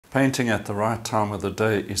Painting at the right time of the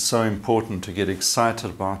day is so important to get excited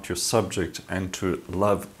about your subject and to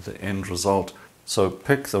love the end result. So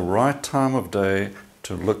pick the right time of day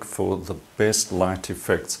to look for the best light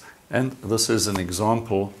effects. And this is an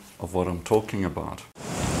example of what I'm talking about.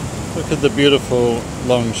 Look at the beautiful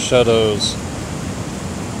long shadows.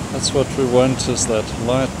 That's what we want, is that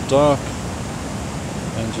light dark,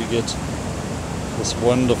 and you get this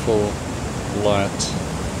wonderful light,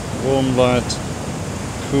 warm light,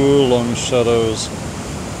 cool long shadows,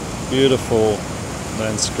 beautiful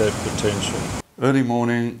landscape potential. Early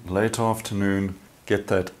morning, late afternoon, get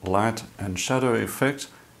that light and shadow effect,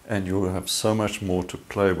 and you'll have so much more to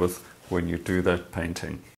play with when you do that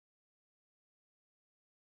painting.